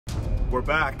we're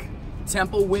back.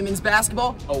 Temple women's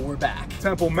basketball, oh, we're back.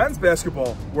 Temple men's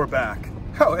basketball, we're back.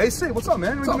 Oh, AC, what's up,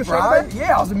 man? What's up, Brian?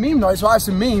 Yeah, I was a meme night, so I have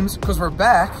some memes because we're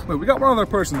back. Wait, we got one other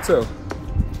person too.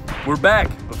 We're back,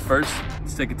 but first,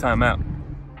 let's take a timeout.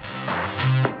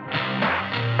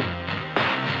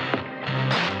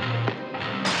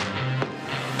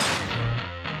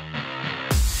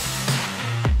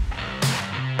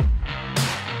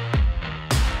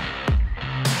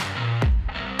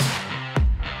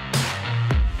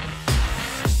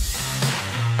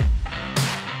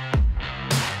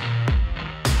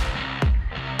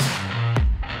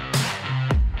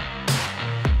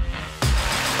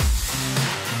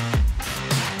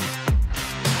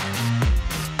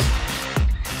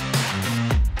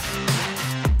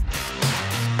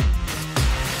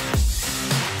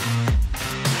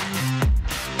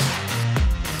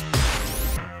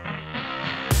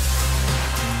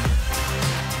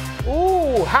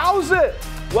 How's it?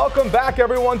 Welcome back,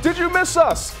 everyone. Did you miss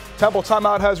us? Temple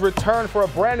Timeout has returned for a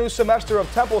brand new semester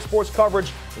of Temple sports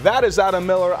coverage. That is Adam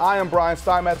Miller. I am Brian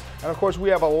Steinmetz. And of course, we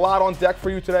have a lot on deck for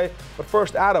you today. But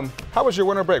first, Adam, how was your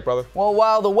winter break, brother? Well,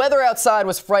 while the weather outside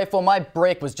was frightful, my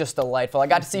break was just delightful. I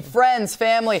got to see friends,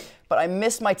 family, but I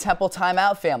missed my Temple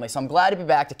Timeout family. So I'm glad to be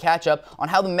back to catch up on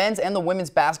how the men's and the women's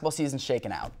basketball season's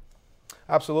shaken out.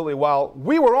 Absolutely. While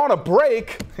we were on a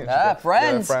break,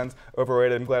 Friends. Friends,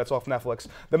 overrated. I'm glad it's off Netflix.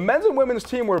 The men's and women's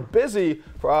team were busy.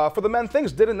 For the men,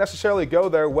 things didn't necessarily go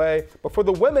their way, but for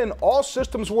the women, all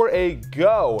systems were a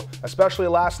go. Especially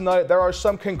last night, there are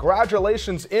some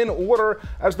congratulations in order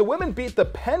as the women beat the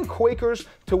Penn Quakers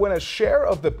to win a share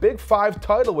of the Big Five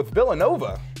title with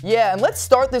Villanova. Yeah, and let's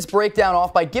start this breakdown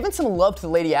off by giving some love to the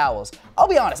Lady Owls. I'll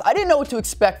be honest, I didn't know what to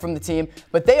expect from the team,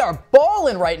 but they are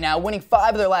balling right now, winning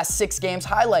 5 of their last 6 games,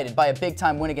 highlighted by a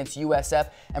big-time win against USF.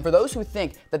 And for those who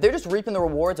think that they're just reaping the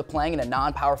rewards of playing in a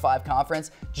non-Power 5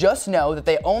 conference, just know that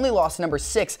they only lost to number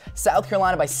 6, South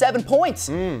Carolina, by 7 points.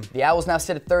 The Owls now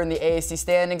sit at 3rd in the AAC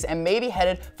standings and may be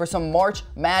headed for some March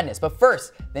madness. But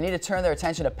first, they need to turn their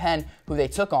attention to Penn, who they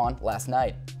took on last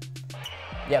night.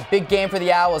 Yeah, big game for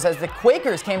the Owls as the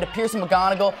Quakers came to Pearson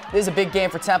McGonigal. This is a big game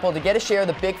for Temple to get a share of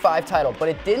the Big Five title, but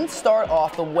it didn't start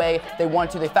off the way they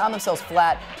wanted to. They found themselves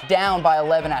flat, down by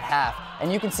 11 at half.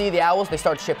 And you can see the Owls, they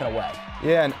start chipping away.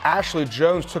 Yeah, and Ashley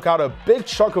Jones took out a big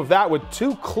chunk of that with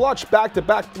 2 clutch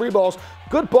back-to-back 3 balls.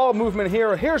 Good ball movement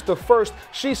here. Here's the first.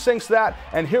 She sinks that,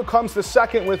 and here comes the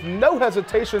second with no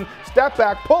hesitation. Step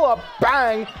back, pull up,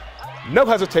 bang. No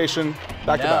hesitation,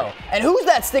 back-to-back. And who's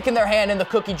that sticking their hand in the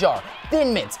cookie jar?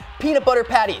 Thin Mints, peanut butter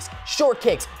patties,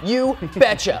 shortcakes, you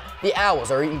betcha. The Owls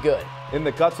are eating good. In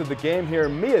the guts of the game here,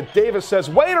 Mia Davis says,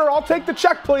 "Waiter, I'll take the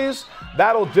check, please."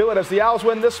 That'll do it as the Owls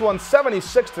win this one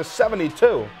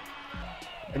 76-72.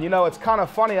 And you know, it's kind of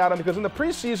funny, Adam, because in the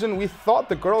preseason, we thought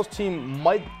the girls team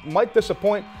might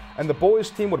disappoint and the boys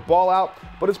team would ball out,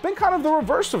 but it's been kind of the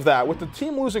reverse of that, with the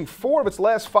team losing 4 of its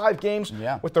last 5 games,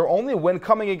 with their only win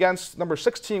coming against number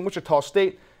 16, Wichita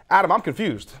State. Adam, I'm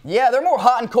confused. Yeah, they're more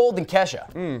hot and cold than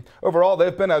Kesha. Overall,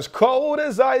 they've been as cold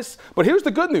as ice. But here's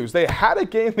the good news. They had a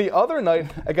game the other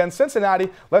night against Cincinnati.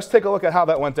 Let's take a look at how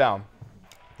that went down.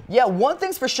 Yeah, one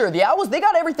thing's for sure. The Owls, they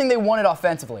got everything they wanted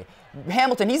offensively.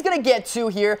 Hamilton, he's going to get 2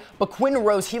 here, but Quinn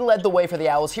Rose, he led the way for the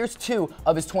Owls. Here's 2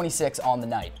 of his 26 on the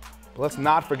night. But let's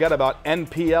not forget about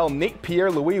NPL Nate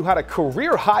Pierre-Louis, who had a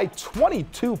career-high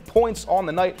 22 points on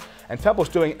the night, and Temple's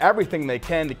doing everything they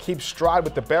can to keep stride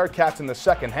with the Bearcats in the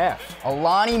second half.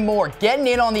 Alani Moore getting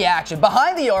in on the action,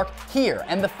 behind the arc here,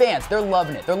 and the fans, they're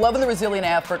loving it. They're loving the resilient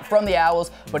effort from the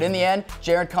Owls, but in the end,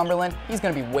 Jared Cumberland, he's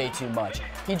going to be way too much.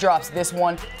 He drops this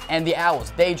one, and the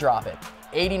Owls, they drop it.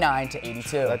 89-82.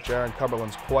 That Jaron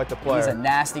Cumberland's quite the player. He's a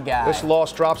nasty guy. This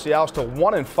loss drops the Owls to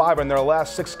 1-5 in their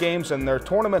last 6 games, and their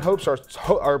tournament hopes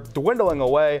are dwindling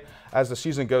away as the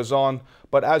season goes on.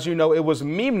 But as you know, it was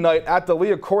meme night at the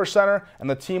Leah Core Center, and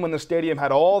the team in the stadium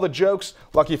had all the jokes.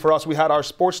 Lucky for us, we had our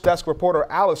sports desk reporter,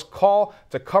 Alex Call,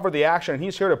 to cover the action, and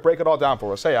he's here to break it all down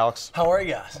for us. Hey, Alex. How are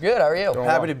you guys? Good, how are you?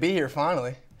 Happy to be here,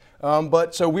 finally.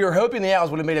 So we were hoping the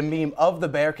Owls would have made a meme of the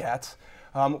Bearcats,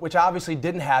 which obviously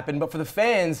didn't happen. But for the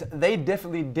fans, they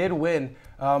definitely did win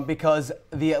because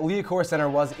the Leah Core Center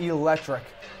was electric.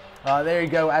 There you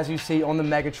go, as you see on the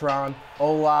Megatron,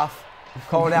 Olaf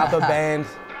calling out the band,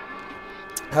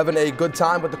 having a good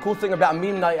time. But the cool thing about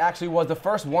meme night actually was the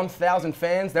first 1,000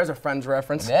 fans. There's a Friends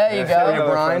reference. There you go.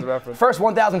 Brian. First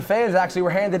 1,000 fans actually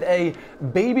were handed a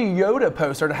Baby Yoda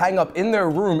poster to hang up in their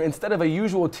room instead of a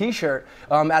usual T-shirt,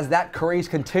 as that craze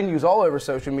continues all over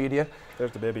social media.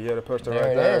 There's the Baby Yoda poster there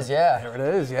right it there. Is, yeah. There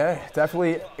it is, yeah.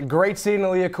 Definitely a great scene in the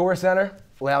Leah Core Center.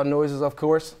 loud noises, of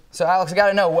course. So, Alex, I got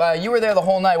to know, you were there the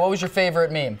whole night. What was your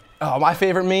favorite meme? Oh, my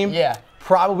favorite meme? Yeah.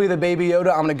 Probably the Baby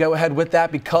Yoda. I'm going to go ahead with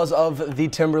that because of the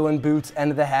Timberland boots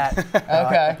and the hat.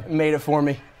 Okay. Made it for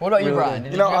me. What about you, Really Brian?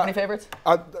 good. Did you have any favorites?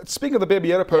 Speaking of the Baby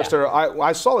Yoda poster,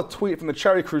 I saw a tweet from the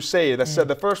Cherry Crusade that said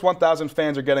the first 1,000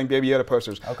 fans are getting Baby Yoda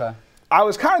posters. Okay. I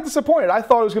was kind of disappointed. I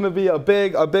thought it was going to be a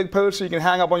big poster you can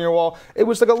hang up on your wall. It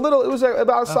was like a little, it was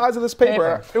about the size of this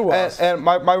paper. It was. And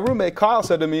my roommate Kyle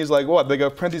said to me, he's like, what, they go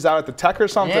print these out at the Tech or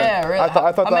something? Yeah, really? I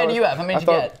thought How that many was, do you have? How many did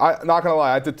you get? Not going to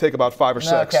lie, I did take about 5 or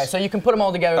 6. Okay, so you can put them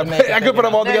all together to make I could put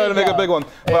them all together to make a big one.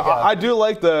 There But you go. I do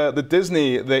like the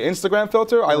Disney, the Instagram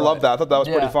filter. I love that. I thought that was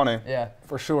pretty funny. Yeah.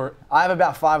 For sure. I have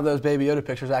about 5 of those Baby Yoda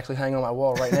pictures actually hanging on my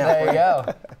wall right now. There you go.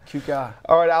 Cute guy.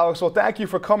 All right, Alex. Well, thank you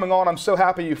for coming on. I'm so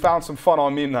happy you found some fun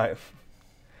on meme night.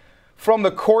 From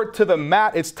the court to the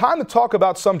mat, it's time to talk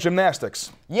about some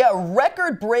gymnastics. Yeah,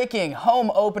 record-breaking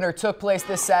home opener took place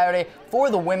this Saturday for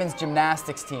the women's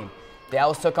gymnastics team. The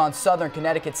Owls took on Southern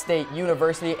Connecticut State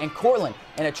University and Cortland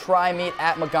in a tri-meet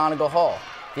at McGonigal Hall.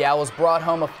 The Owls brought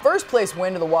home a first-place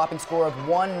win to the whopping score of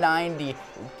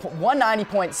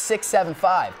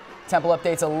 190.675. Temple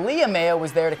Update's Aaliyah Mayo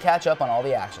was there to catch up on all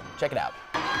the action. Check it out.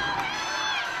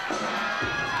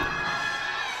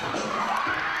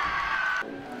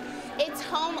 It's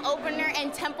home opener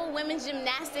and Temple Women's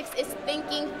Gymnastics is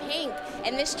thinking pink.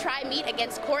 In this tri-meet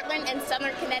against Cortland and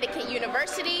Southern Connecticut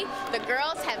University, the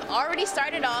girls have already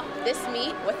started off this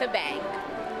meet with a bang.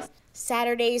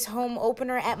 Saturday's home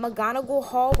opener at McGonigal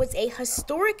Hall was a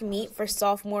historic meet for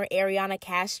sophomore Ariana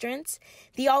Castrance.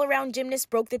 The all-around gymnast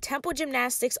broke the Temple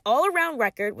Gymnastics all-around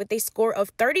record with a score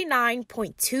of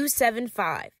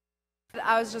 39.275.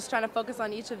 I was just trying to focus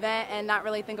on each event and not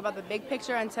really think about the big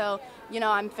picture until,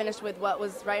 I'm finished with what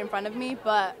was right in front of me.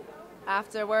 But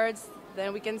afterwards,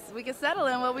 then we can settle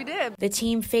in what we did. The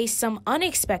team faced some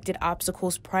unexpected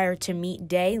obstacles prior to meet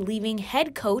day, leaving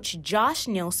head coach Josh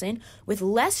Nielsen with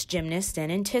less gymnasts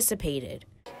than anticipated.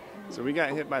 So we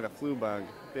got hit by the flu bug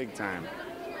big time.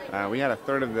 We had a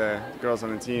third of the girls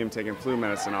on the team taking flu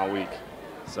medicine all week.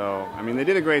 So, they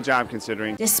did a great job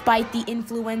considering. Despite the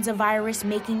influenza virus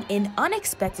making an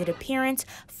unexpected appearance,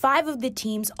 5 of the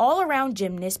team's all-around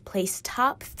gymnasts placed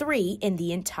top 3 in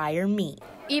the entire meet.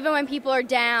 Even when people are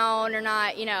down or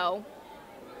not,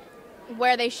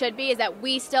 where they should be, is that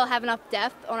we still have enough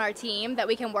depth on our team that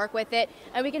we can work with it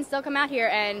and we can still come out here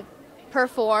and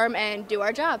perform and do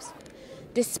our jobs.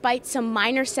 Despite some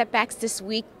minor setbacks this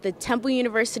week, the Temple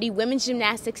University women's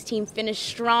gymnastics team finished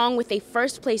strong with a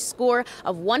first-place score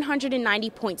of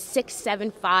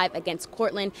 190.675 against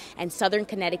Cortland and Southern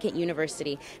Connecticut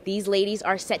University. These ladies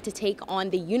are set to take on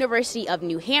the University of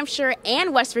New Hampshire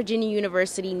and West Virginia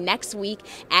University next week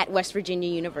at West Virginia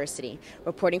University.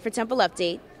 Reporting for Temple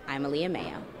Update, I'm Aaliyah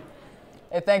Mayo.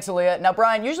 Hey, thanks, Aaliyah. Now,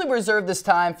 Brian, usually we reserve this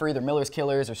time for either Miller's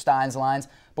Killers or Stein's Lines,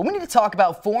 but we need to talk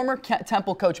about former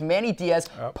Temple coach Manny Diaz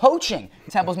poaching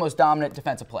Temple's most dominant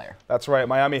defensive player. That's right.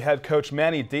 Miami head coach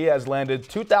Manny Diaz landed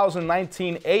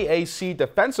 2019 AAC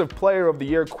Defensive Player of the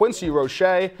Year Quincy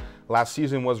Roche. Last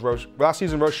season, Roche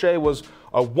was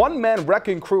a one-man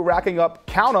wrecking crew, racking up,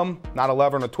 count them, not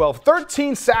 11 or 12,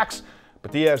 13 sacks.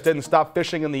 But Diaz didn't stop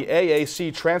fishing in the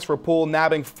AAC transfer pool,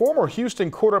 nabbing former Houston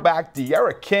quarterback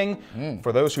De'Ara King.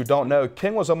 For those who don't know,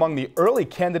 King was among the early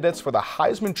candidates for the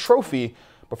Heisman Trophy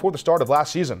before the start of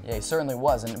last season. Yeah, he certainly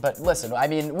wasn't. But listen,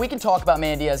 we can talk about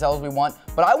Manny Diaz all we want,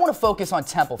 but I want to focus on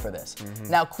Temple for this.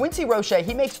 Now, Quincy Roche,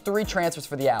 he makes 3 transfers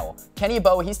for the Owl. Kenny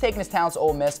Bowie, he's taking his talents to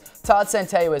Ole Miss. Todd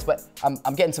Centeio is, but I'm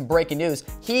getting some breaking news.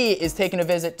 He is taking a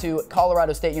visit to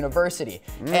Colorado State University,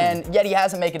 and yet he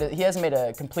hasn't made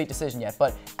a complete decision yet.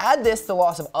 But add this to the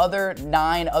loss of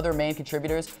 9 other main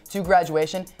contributors to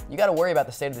graduation. You got to worry about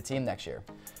the state of the team next year.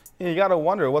 You got to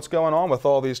wonder what's going on with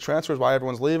all these transfers, why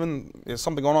everyone's leaving. Is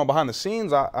something going on behind the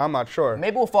scenes? I'm not sure.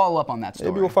 Maybe we'll follow up on that story.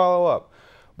 Maybe we'll follow up.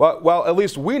 But, well, at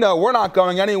least we know we're not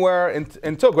going anywhere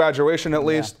until graduation, at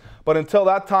least. But until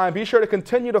that time, be sure to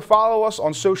continue to follow us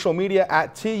on social media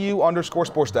at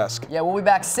 @TU_SportsDesk. Yeah, we'll be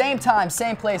back same time,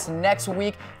 same place next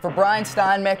week. For Brian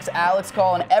Steinmetz, Alex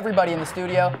Call, and everybody in the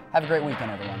studio, have a great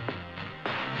weekend, everyone.